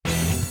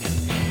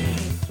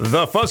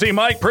The Fuzzy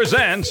Mike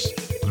presents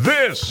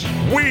This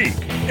Week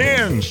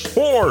in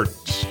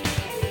Sports.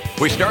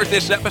 We start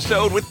this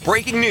episode with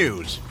breaking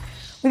news.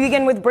 We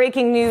begin with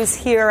breaking news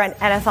here on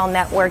NFL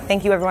Network.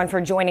 Thank you, everyone, for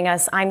joining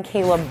us. I'm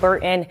Caleb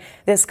Burton.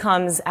 This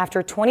comes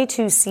after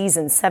 22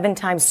 seasons,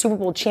 7-time Super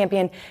Bowl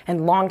champion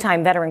and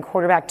longtime veteran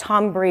quarterback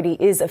Tom Brady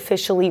is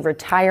officially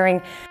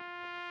retiring.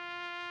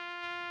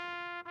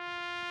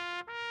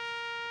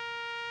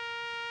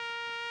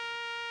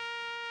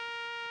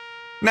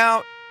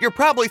 Now, you're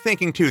probably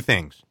thinking two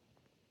things.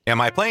 Am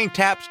I playing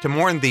taps to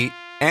mourn the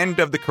end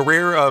of the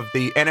career of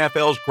the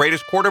NFL's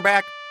greatest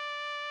quarterback?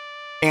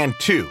 And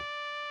two,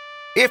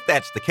 if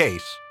that's the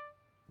case,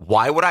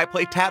 why would I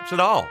play taps at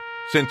all,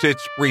 since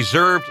it's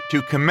reserved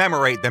to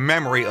commemorate the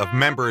memory of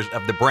members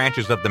of the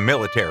branches of the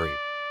military,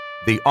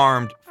 the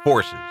armed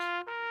forces?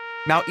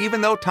 Now,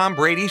 even though Tom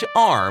Brady's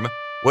arm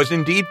was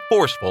indeed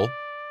forceful,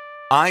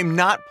 I'm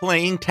not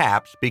playing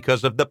taps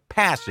because of the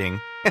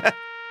passing,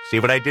 see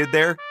what I did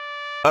there,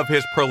 of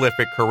his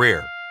prolific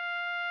career.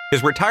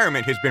 His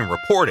retirement has been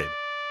reported,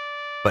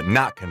 but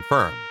not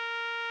confirmed.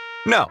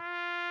 No,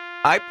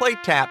 I play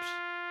taps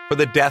for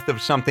the death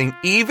of something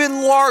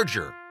even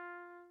larger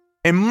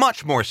and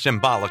much more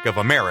symbolic of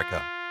America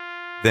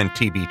than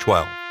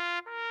TB12.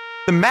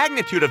 The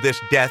magnitude of this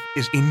death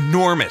is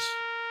enormous,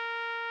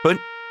 but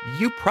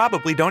you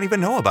probably don't even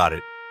know about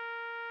it.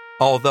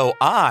 Although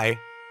I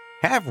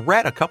have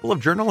read a couple of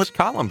journalist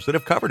columns that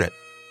have covered it.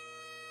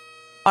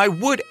 I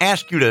would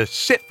ask you to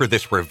sit for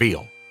this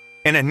reveal,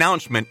 an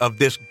announcement of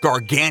this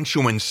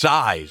gargantuan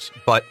size,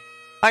 but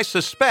I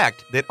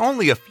suspect that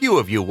only a few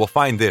of you will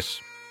find this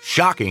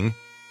shocking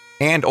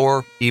and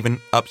or even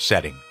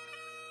upsetting.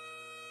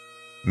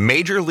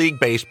 Major League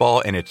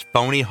Baseball and its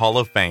phony Hall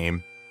of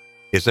Fame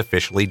is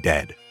officially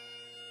dead.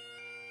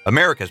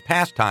 America's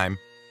pastime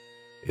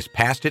is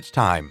past its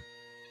time.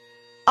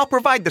 I'll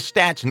provide the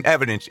stats and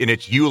evidence in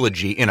its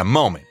eulogy in a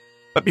moment,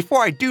 but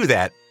before I do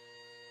that,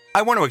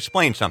 I want to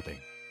explain something.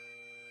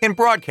 In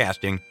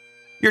broadcasting,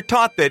 you're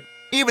taught that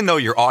even though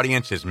your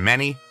audience is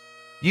many,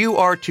 you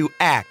are to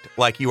act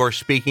like you are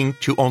speaking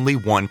to only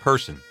one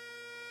person.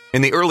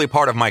 In the early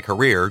part of my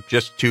career,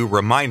 just to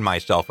remind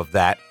myself of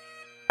that,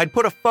 I'd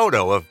put a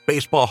photo of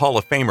Baseball Hall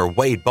of Famer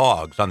Wade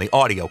Boggs on the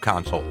audio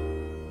console.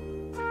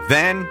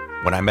 Then,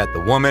 when I met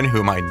the woman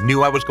whom I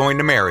knew I was going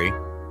to marry,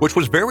 which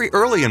was very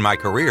early in my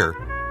career,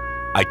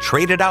 I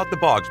traded out the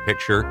Boggs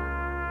picture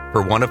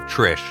for one of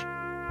Trish.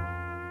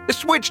 The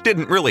switch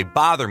didn't really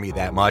bother me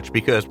that much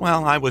because,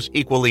 well, I was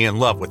equally in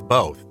love with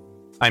both.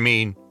 I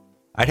mean,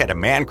 I'd had a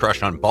man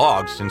crush on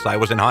Boggs since I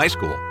was in high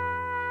school.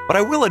 But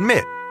I will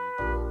admit,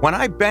 when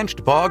I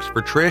benched Boggs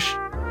for Trish,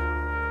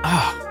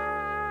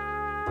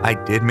 I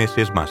did miss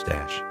his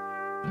mustache.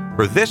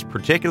 For this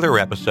particular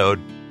episode,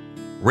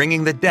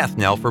 ringing the death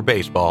knell for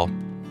baseball,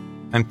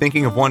 I'm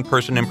thinking of one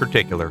person in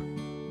particular,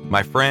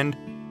 my friend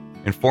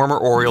and former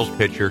Orioles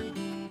pitcher,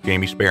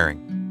 Jamie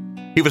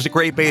Sparing. He was a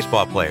great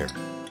baseball player.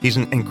 He's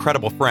an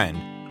incredible friend,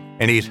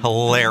 and he's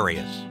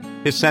hilarious.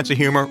 His sense of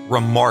humor,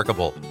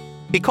 remarkable.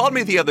 He called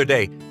me the other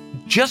day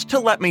just to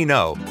let me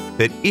know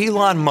that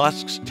Elon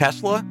Musk's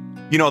Tesla,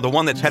 you know, the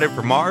one that's headed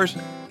for Mars,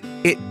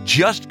 it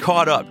just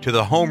caught up to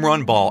the home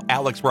run ball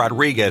Alex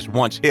Rodriguez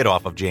once hit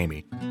off of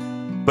Jamie.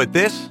 But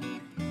this,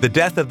 the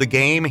death of the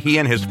game he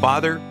and his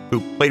father,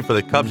 who played for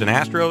the Cubs and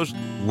Astros,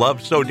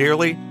 loved so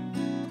dearly,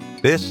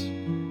 this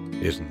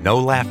is no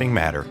laughing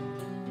matter.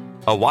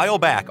 A while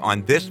back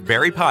on this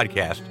very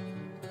podcast,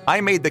 I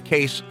made the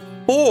case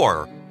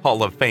for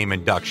Hall of Fame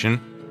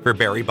induction for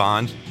Barry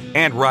Bonds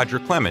and Roger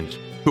Clemens,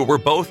 who were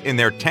both in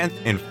their 10th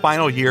and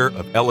final year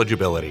of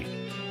eligibility.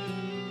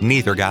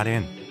 Neither got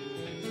in.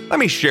 Let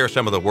me share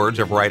some of the words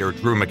of writer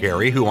Drew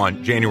McGarry, who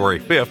on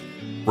January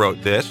 5th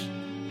wrote this.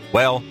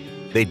 Well,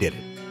 they did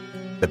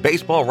it. The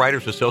Baseball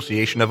Writers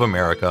Association of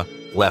America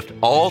left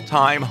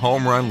all-time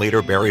home run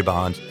leader Barry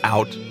Bonds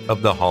out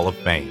of the Hall of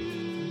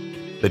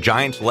Fame. The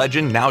Giants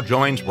legend now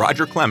joins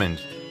Roger Clemens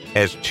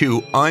as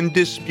two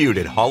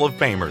undisputed Hall of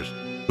Famers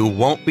who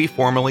won't be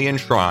formally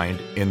enshrined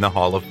in the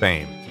Hall of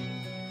Fame.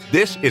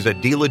 This is a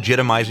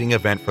delegitimizing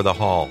event for the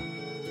Hall,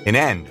 an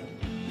end,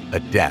 a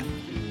death.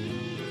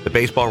 The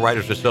Baseball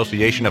Writers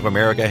Association of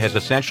America has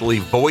essentially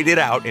voided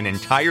out an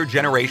entire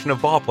generation of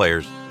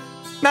ballplayers.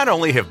 Not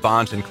only have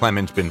Bonds and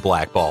Clemens been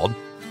blackballed,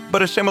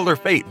 but a similar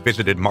fate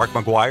visited Mark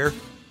McGwire,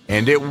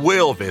 and it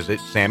will visit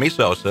Sammy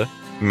Sosa,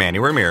 Manny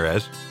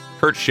Ramirez,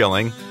 Curt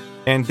Schilling,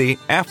 and the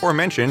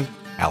aforementioned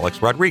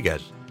Alex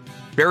Rodriguez.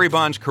 Barry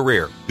Bonds'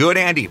 career, good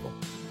and evil,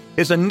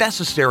 is a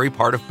necessary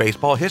part of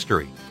baseball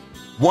history,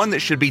 one that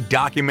should be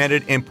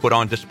documented and put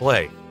on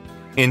display.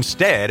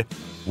 Instead,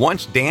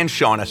 once Dan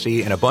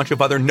Shaughnessy and a bunch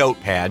of other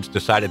notepads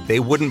decided they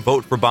wouldn't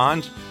vote for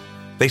Bonds,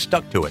 they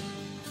stuck to it.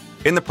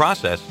 In the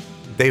process,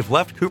 they've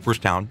left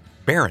Cooperstown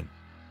barren,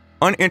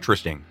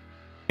 uninteresting,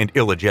 and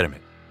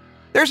illegitimate.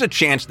 There's a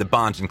chance that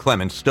Bonds and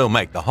Clemens still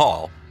make the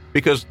Hall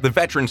because the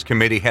Veterans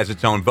Committee has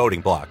its own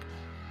voting block.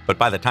 But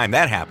by the time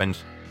that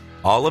happens,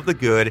 all of the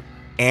good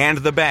and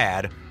the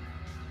bad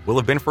will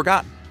have been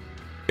forgotten.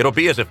 It'll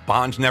be as if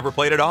Bonds never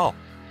played at all,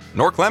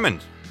 nor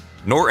Clemens.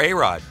 nor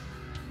A-Rod,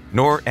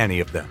 nor any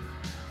of them.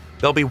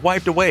 They'll be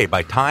wiped away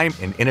by time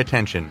and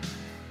inattention.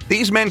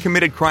 These men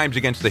committed crimes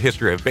against the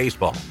history of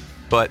baseball,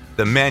 but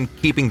the men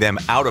keeping them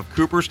out of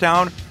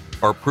Cooperstown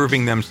are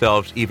proving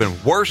themselves even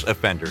worse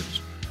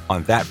offenders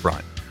on that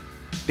front.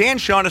 Dan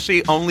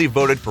Shaughnessy only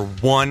voted for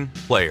one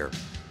player,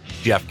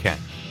 Jeff Kent.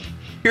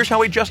 Here's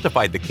how he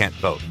justified the Kent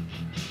vote.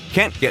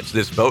 Kent gets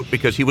this vote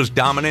because he was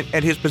dominant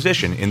at his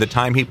position in the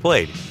time he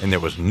played, and there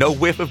was no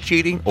whiff of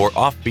cheating or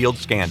off-field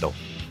scandal.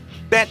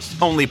 That's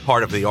only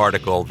part of the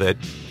article that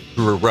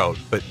Drew wrote,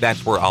 but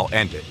that's where I'll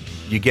end it.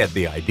 You get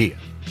the idea.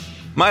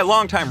 My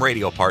longtime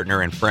radio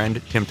partner and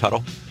friend, Tim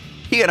Tuttle,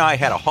 he and I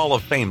had a Hall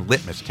of Fame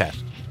litmus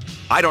test.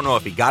 I don't know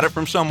if he got it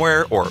from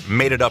somewhere or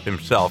made it up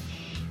himself,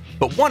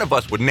 but one of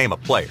us would name a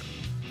player.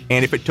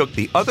 And if it took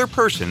the other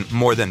person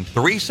more than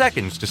 3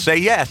 seconds to say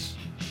yes,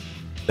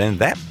 then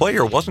that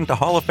player wasn't a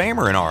Hall of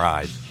Famer in our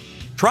eyes.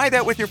 Try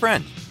that with your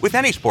friends, with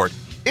any sport.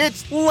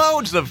 It's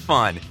loads of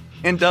fun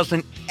and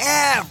doesn't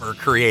ever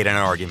create an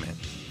argument.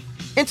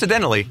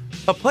 Incidentally,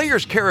 a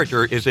player's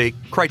character is a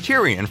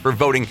criterion for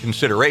voting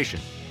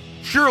consideration.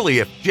 Surely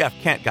if Jeff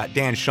Kent got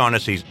Dan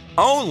Shaughnessy's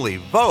only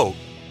vote,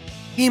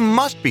 he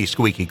must be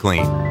squeaky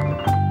clean.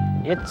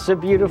 It's a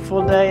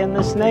beautiful day in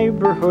this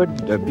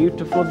neighborhood, a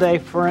beautiful day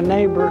for a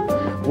neighbor.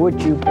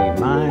 Would you be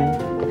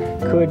mine?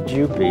 Could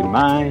you be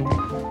mine?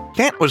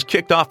 Kent was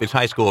kicked off his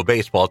high school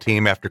baseball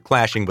team after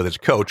clashing with his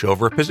coach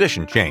over a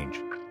position change.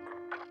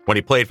 When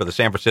he played for the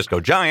San Francisco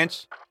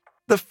Giants,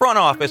 the front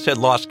office had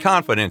lost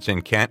confidence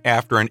in Kent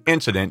after an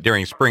incident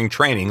during spring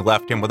training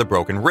left him with a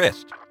broken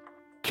wrist.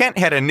 Kent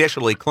had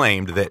initially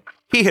claimed that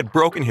he had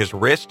broken his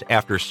wrist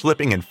after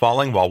slipping and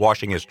falling while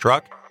washing his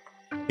truck.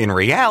 In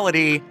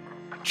reality,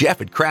 Jeff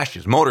had crashed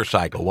his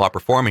motorcycle while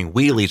performing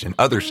wheelies and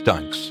other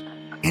stunts,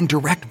 in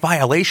direct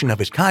violation of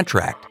his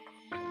contract.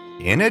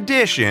 In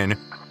addition,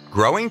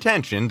 growing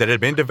tension that had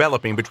been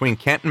developing between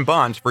Kent and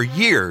Bonds for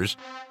years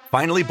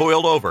finally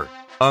boiled over.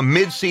 A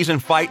mid-season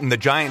fight in the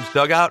Giants'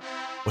 dugout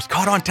was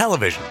caught on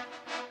television.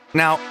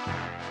 Now,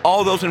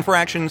 all those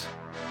infractions,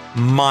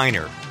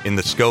 minor in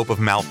the scope of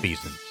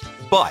malfeasance,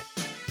 but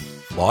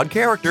flawed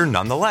character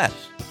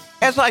nonetheless,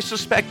 as I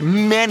suspect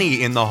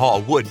many in the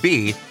hall would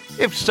be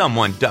if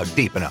someone dug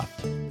deep enough.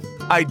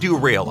 I do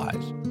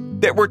realize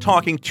that we're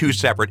talking two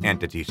separate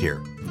entities here.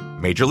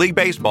 Major League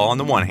Baseball on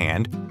the one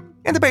hand,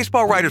 and the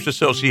Baseball Writers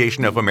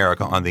Association of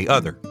America on the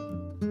other.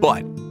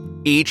 But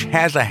each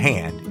has a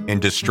hand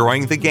in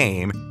destroying the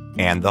game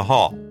and the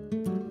hall.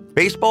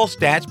 Baseball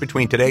stats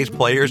between today's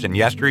players and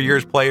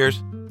yesteryear's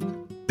players,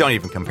 don't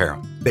even compare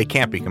them. They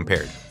can't be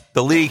compared.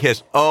 The league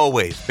has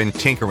always been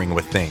tinkering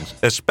with things,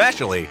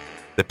 especially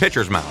the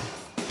pitcher's mound.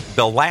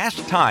 The last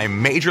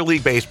time Major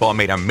League Baseball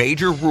made a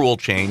major rule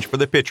change for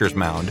the pitcher's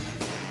mound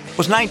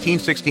was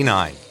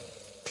 1969.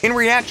 In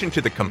reaction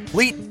to the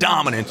complete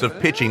dominance of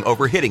pitching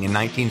over hitting in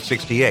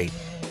 1968.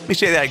 Let me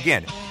say that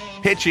again.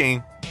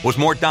 Pitching was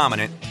more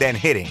dominant than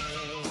hitting.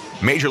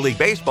 Major League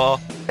Baseball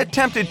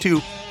attempted to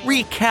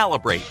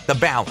recalibrate the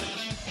balance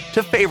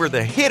to favor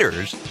the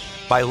hitters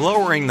by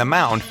lowering the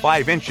mound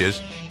 5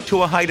 inches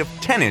to a height of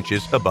 10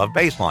 inches above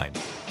baseline.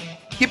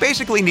 You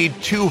basically need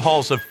 2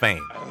 Halls of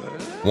Fame.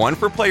 One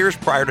for players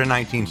prior to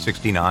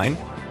 1969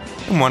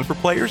 and one for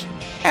players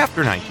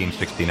after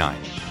 1969.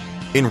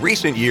 In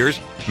recent years,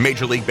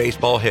 Major League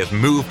Baseball has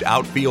moved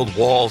outfield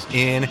walls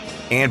in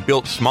and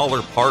built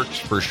smaller parks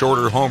for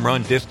shorter home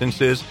run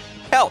distances.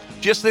 Hell,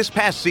 just this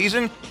past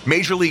season,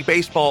 Major League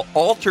Baseball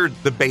altered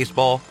the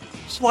baseball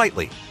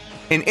slightly.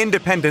 An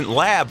independent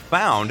lab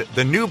found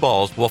the new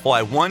balls will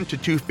fly 1 to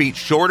 2 feet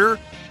shorter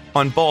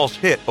on balls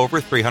hit over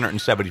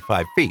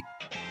 375 feet.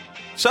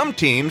 Some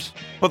teams,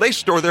 well, they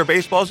store their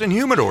baseballs in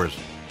humidors.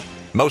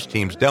 Most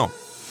teams don't.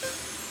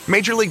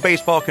 Major League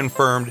Baseball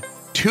confirmed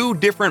 2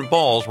 different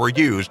balls were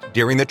used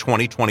during the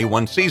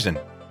 2021 season,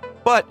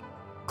 but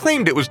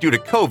claimed it was due to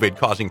COVID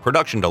causing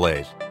production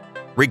delays.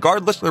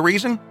 Regardless of the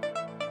reason,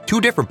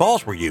 2 different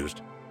balls were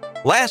used.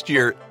 Last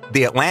year,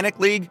 the Atlantic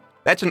League,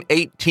 that's an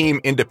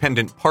 8-team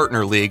independent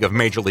partner league of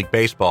Major League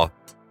Baseball,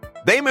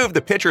 they moved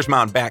the pitcher's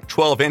mound back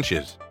 12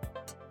 inches.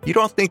 You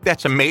don't think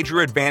that's a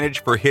major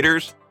advantage for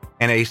hitters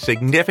and a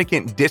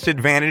significant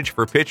disadvantage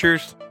for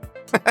pitchers?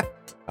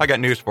 I got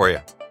news for you.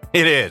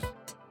 It is.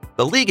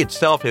 The league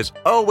itself has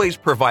always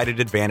provided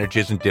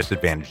advantages and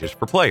disadvantages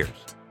for players.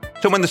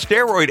 So when the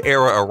steroid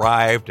era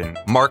arrived and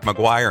Mark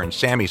McGwire and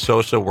Sammy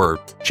Sosa were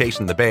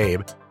chasing the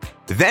babe,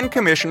 then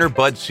Commissioner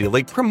Bud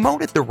Selig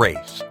promoted the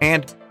race.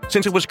 And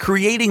since it was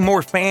creating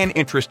more fan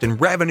interest and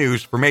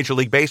revenues for Major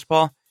League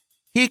Baseball,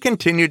 he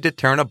continued to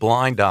turn a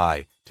blind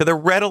eye to the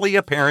readily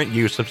apparent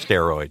use of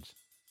steroids.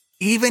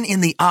 Even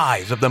in the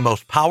eyes of the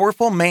most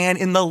powerful man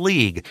in the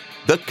league,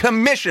 the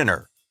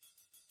commissioner,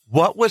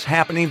 what was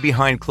happening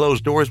behind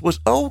closed doors was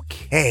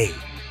okay,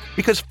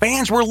 because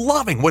fans were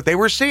loving what they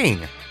were seeing.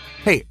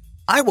 Hey,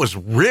 I was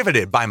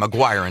riveted by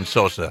McGwire and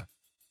Sosa.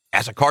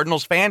 As a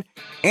Cardinals fan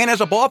and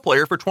as a ball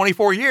player for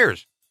 24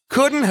 years,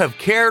 couldn't have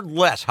cared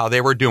less how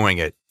they were doing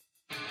it.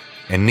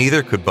 And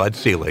neither could Bud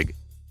Selig.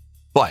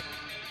 But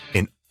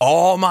in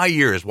all my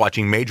years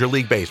watching Major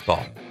League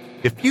Baseball,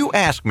 If you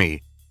ask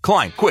me,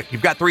 Klein, quick,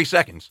 you've got 3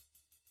 seconds.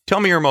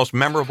 Tell me your most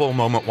memorable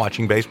moment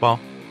watching baseball.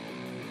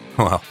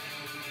 Well,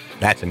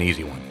 that's an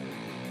easy one.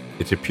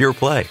 It's a pure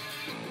play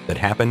that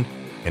happened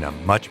in a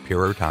much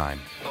purer time.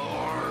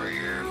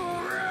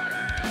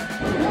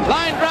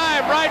 Line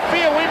drive, right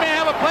field. We may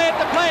have a play at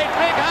the plate.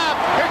 Big hop.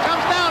 Here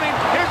comes Downing.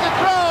 Here's the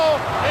throw.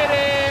 It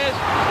is.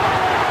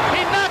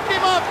 He knocked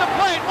him off the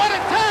plate. What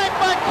a tag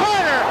by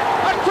Carter.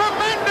 A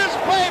tremendous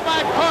play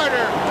by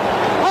Carter.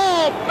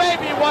 Oh,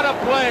 baby, what a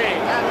play.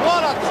 And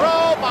what a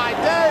throw by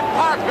Dave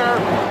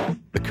Parker.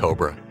 The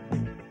Cobra.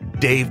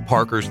 Dave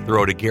Parker's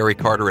throw to Gary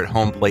Carter at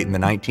home plate in the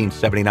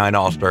 1979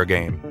 All-Star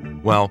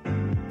Game. Well,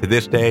 to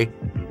this day,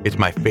 it's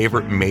my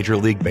favorite Major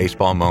League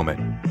Baseball moment.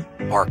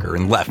 Parker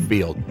in left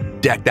field,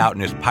 decked out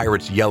in his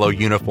Pirates yellow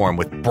uniform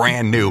with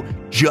brand new,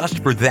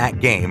 just for that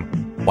game,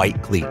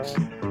 white cleats.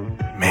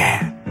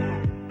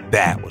 Man,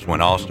 that was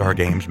when All-Star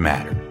games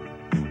mattered.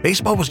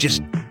 Baseball was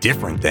just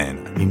different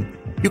then. I mean,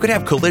 you could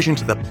have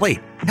collisions at the plate.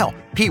 Hell,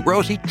 Pete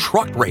Rose, he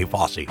trucked Ray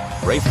Fosse.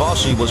 Ray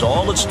Fosse was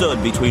all that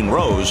stood between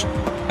Rose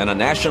and a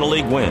National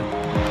League win.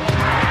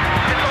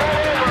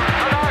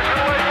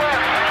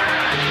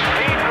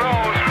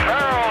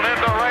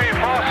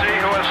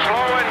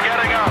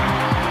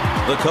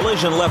 The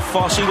collision left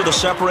Fosse with a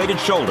separated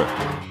shoulder.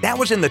 That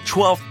was in the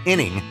 12th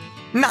inning,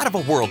 not of a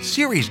World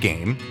Series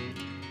game,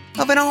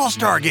 of an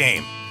All-Star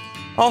game.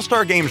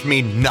 All-Star games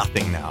mean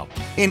nothing now,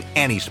 in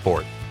any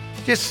sport.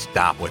 Just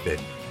stop with it.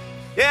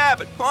 Yeah,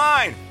 but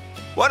Klein,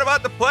 what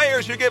about the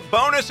players who get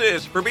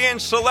bonuses for being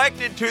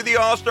selected to the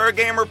All-Star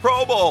game or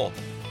Pro Bowl?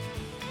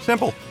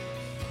 Simple.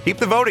 Keep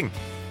the voting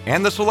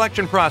and the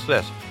selection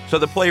process so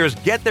the players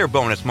get their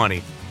bonus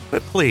money.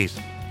 But please,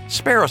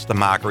 spare us the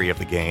mockery of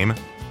the game.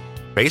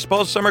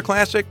 Baseball's Summer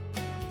Classic?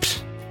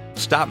 Psst,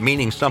 stop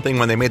meaning something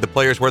when they made the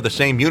players wear the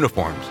same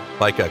uniforms,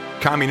 like a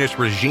communist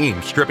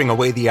regime stripping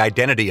away the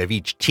identity of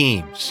each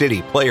team,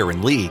 city, player,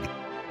 and league.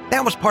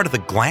 That was part of the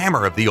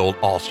glamour of the old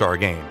All-Star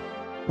game.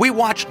 We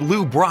watched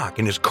Lou Brock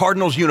in his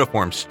Cardinals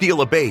uniform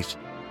steal a base,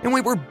 and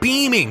we were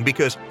beaming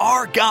because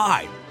our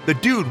guy, the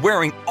dude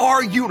wearing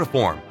our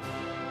uniform,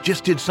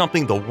 just did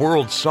something the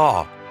world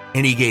saw,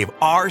 and he gave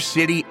our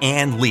city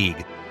and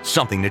league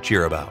something to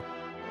cheer about.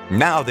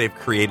 Now they've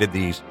created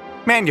these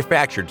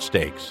manufactured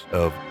stakes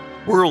of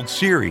World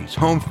Series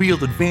home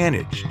field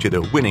advantage to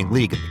the winning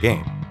league in the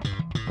game.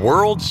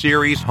 World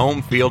Series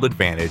home field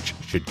advantage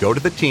should go to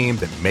the team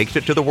that makes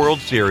it to the World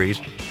Series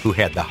who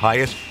had the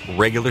highest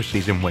regular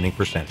season winning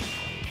percentage.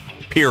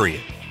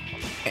 Period.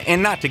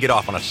 And not to get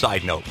off on a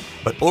side note,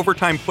 but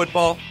overtime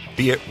football,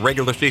 be it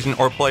regular season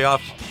or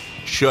playoffs,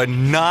 should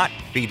not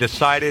be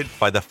decided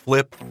by the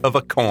flip of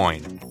a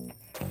coin.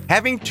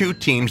 Having two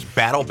teams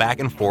battle back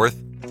and forth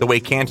the way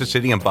Kansas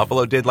City and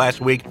Buffalo did last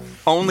week,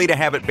 only to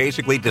have it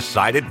basically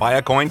decided by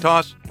a coin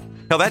toss?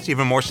 Hell, that's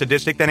even more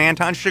sadistic than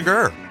Anton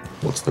Chigurh.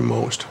 What's the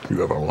most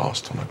you ever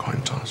lost on a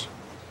coin toss?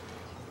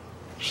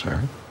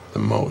 Sir? The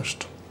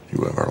most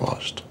you ever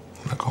lost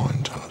on a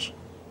coin toss?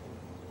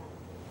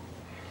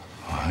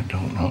 I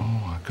don't know.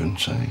 I couldn't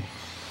say.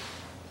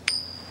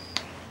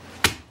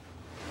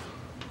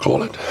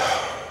 Call it.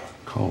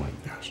 Call it?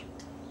 Yes.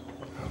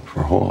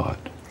 For what?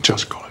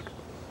 Just call it.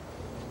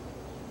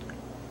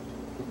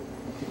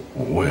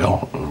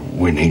 Well,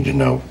 we need to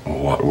know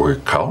what we're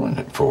calling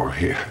it for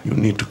here. You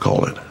need to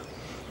call it.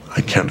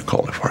 I can't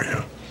call it for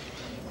you.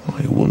 Well,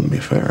 it wouldn't be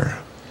fair.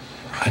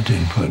 I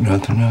didn't put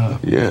nothing up.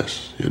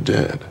 Yes, you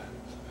did.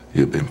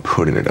 You've been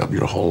putting it up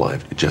your whole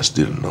life. You just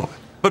didn't know it.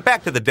 But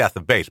back to the death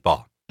of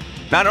baseball.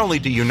 Not only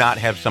do you not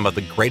have some of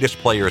the greatest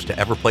players to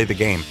ever play the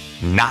game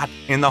not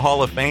in the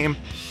Hall of Fame,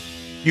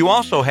 you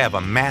also have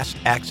a mass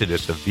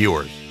exodus of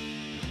viewers.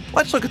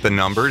 Let's look at the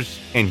numbers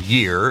and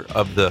year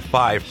of the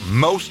 5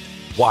 most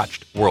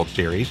watched World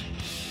Series.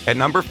 At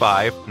number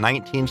 5,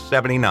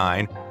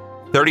 1979,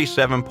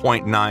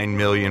 37.9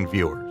 million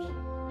viewers.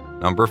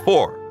 Number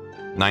 4,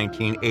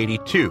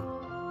 1982,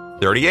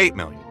 38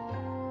 million.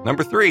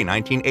 Number 3,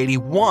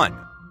 1981,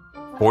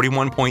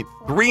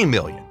 41.3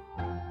 million.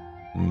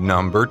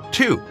 Number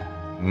 2,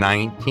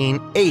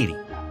 1980,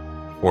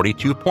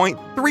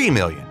 42.3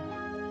 million.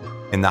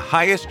 And the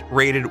highest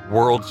rated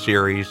World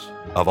Series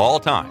of all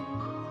time,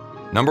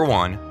 number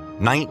 1,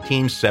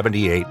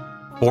 1978,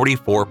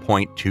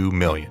 44.2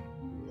 million.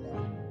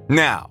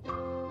 Now,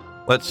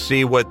 let's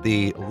see what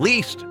the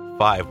least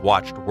 5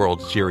 watched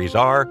World Series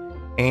are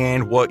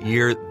and what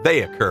year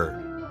they occurred.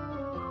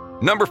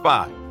 Number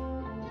 5,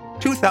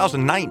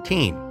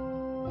 2019,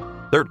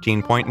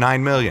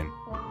 13.9 million.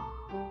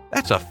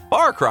 That's a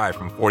far cry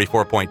from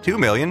 44.2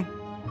 million.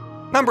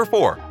 Number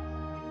 4,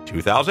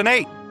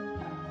 2008,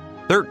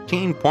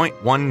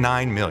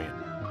 13.19 million.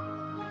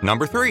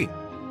 Number 3,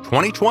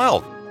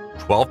 2012,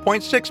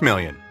 12.6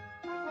 million.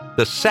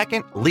 The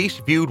second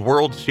least viewed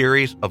World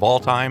Series of all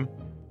time,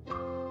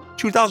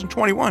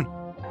 2021.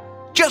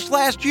 Just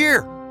last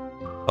year,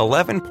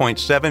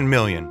 11.7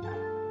 million.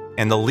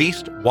 And the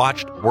least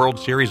watched World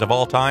Series of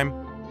all time,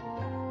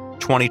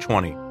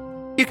 2020.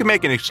 You can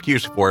make an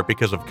excuse for it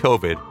because of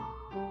COVID,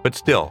 but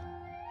still,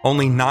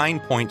 only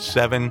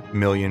 9.7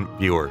 million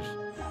viewers.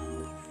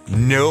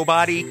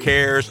 Nobody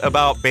cares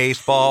about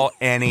baseball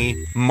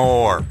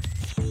anymore.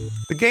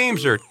 The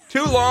games are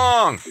too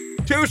long,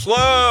 too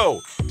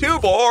slow, too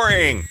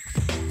boring.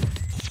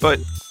 But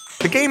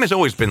the game has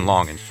always been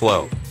long and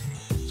slow.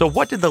 So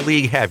what did the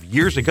league have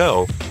years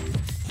ago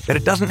that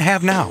it doesn't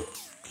have now?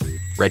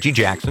 Reggie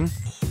Jackson,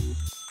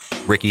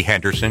 Ricky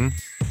Henderson,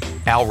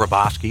 Al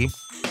Raboski,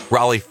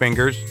 Raleigh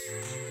Fingers.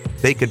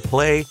 They could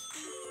play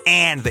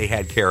and they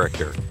had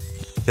character.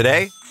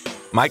 Today,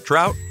 Mike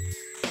Trout,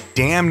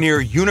 damn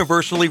near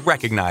universally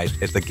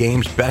recognized as the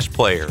game's best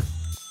player.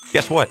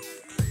 Guess what?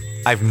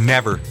 I've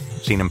never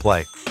seen him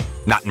play.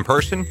 Not in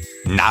person,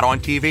 not on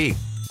TV.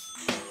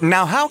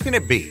 Now, how can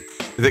it be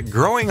that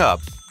growing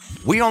up,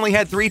 we only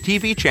had 3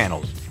 TV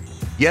channels,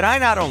 yet I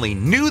not only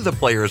knew the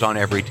players on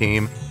every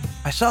team,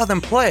 I saw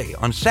them play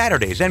on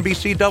Saturday's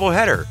NBC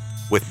doubleheader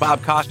with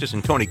Bob Costas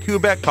and Tony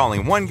Kubek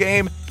calling one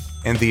game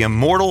and the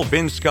immortal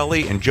Vin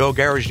Scully and Joe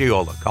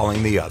Garagiola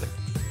calling the other.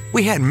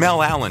 We had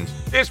Mel Allen's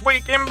This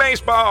Week in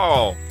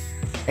Baseball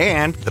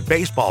and the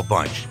Baseball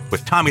Bunch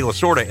with Tommy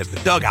Lasorda as the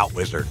dugout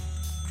wizard.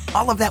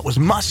 All of that was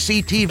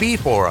must-see TV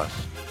for us.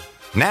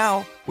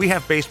 Now, we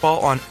have baseball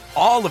on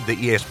all of the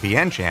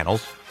ESPN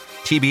channels,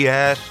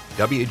 TBS,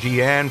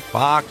 WGN,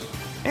 Fox,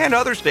 and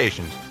other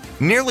stations,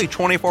 nearly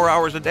 24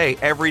 hours a day,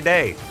 every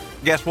day.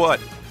 Guess what?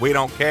 We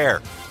don't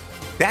care.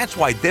 That's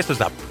why this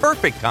is a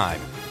perfect time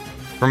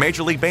for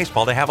Major League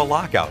Baseball to have a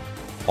lockout,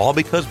 all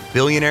because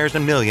billionaires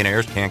and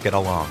millionaires can't get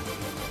along.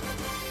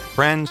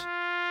 Friends,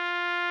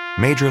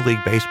 Major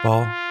League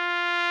Baseball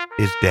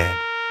is dead,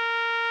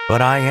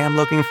 but I am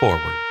looking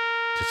forward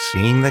to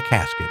seeing the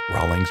casket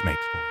Rawlings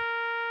makes for it.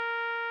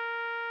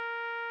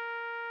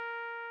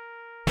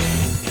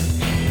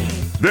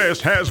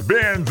 This has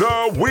been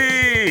The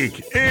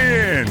Week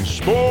in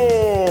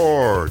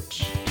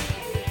Sports.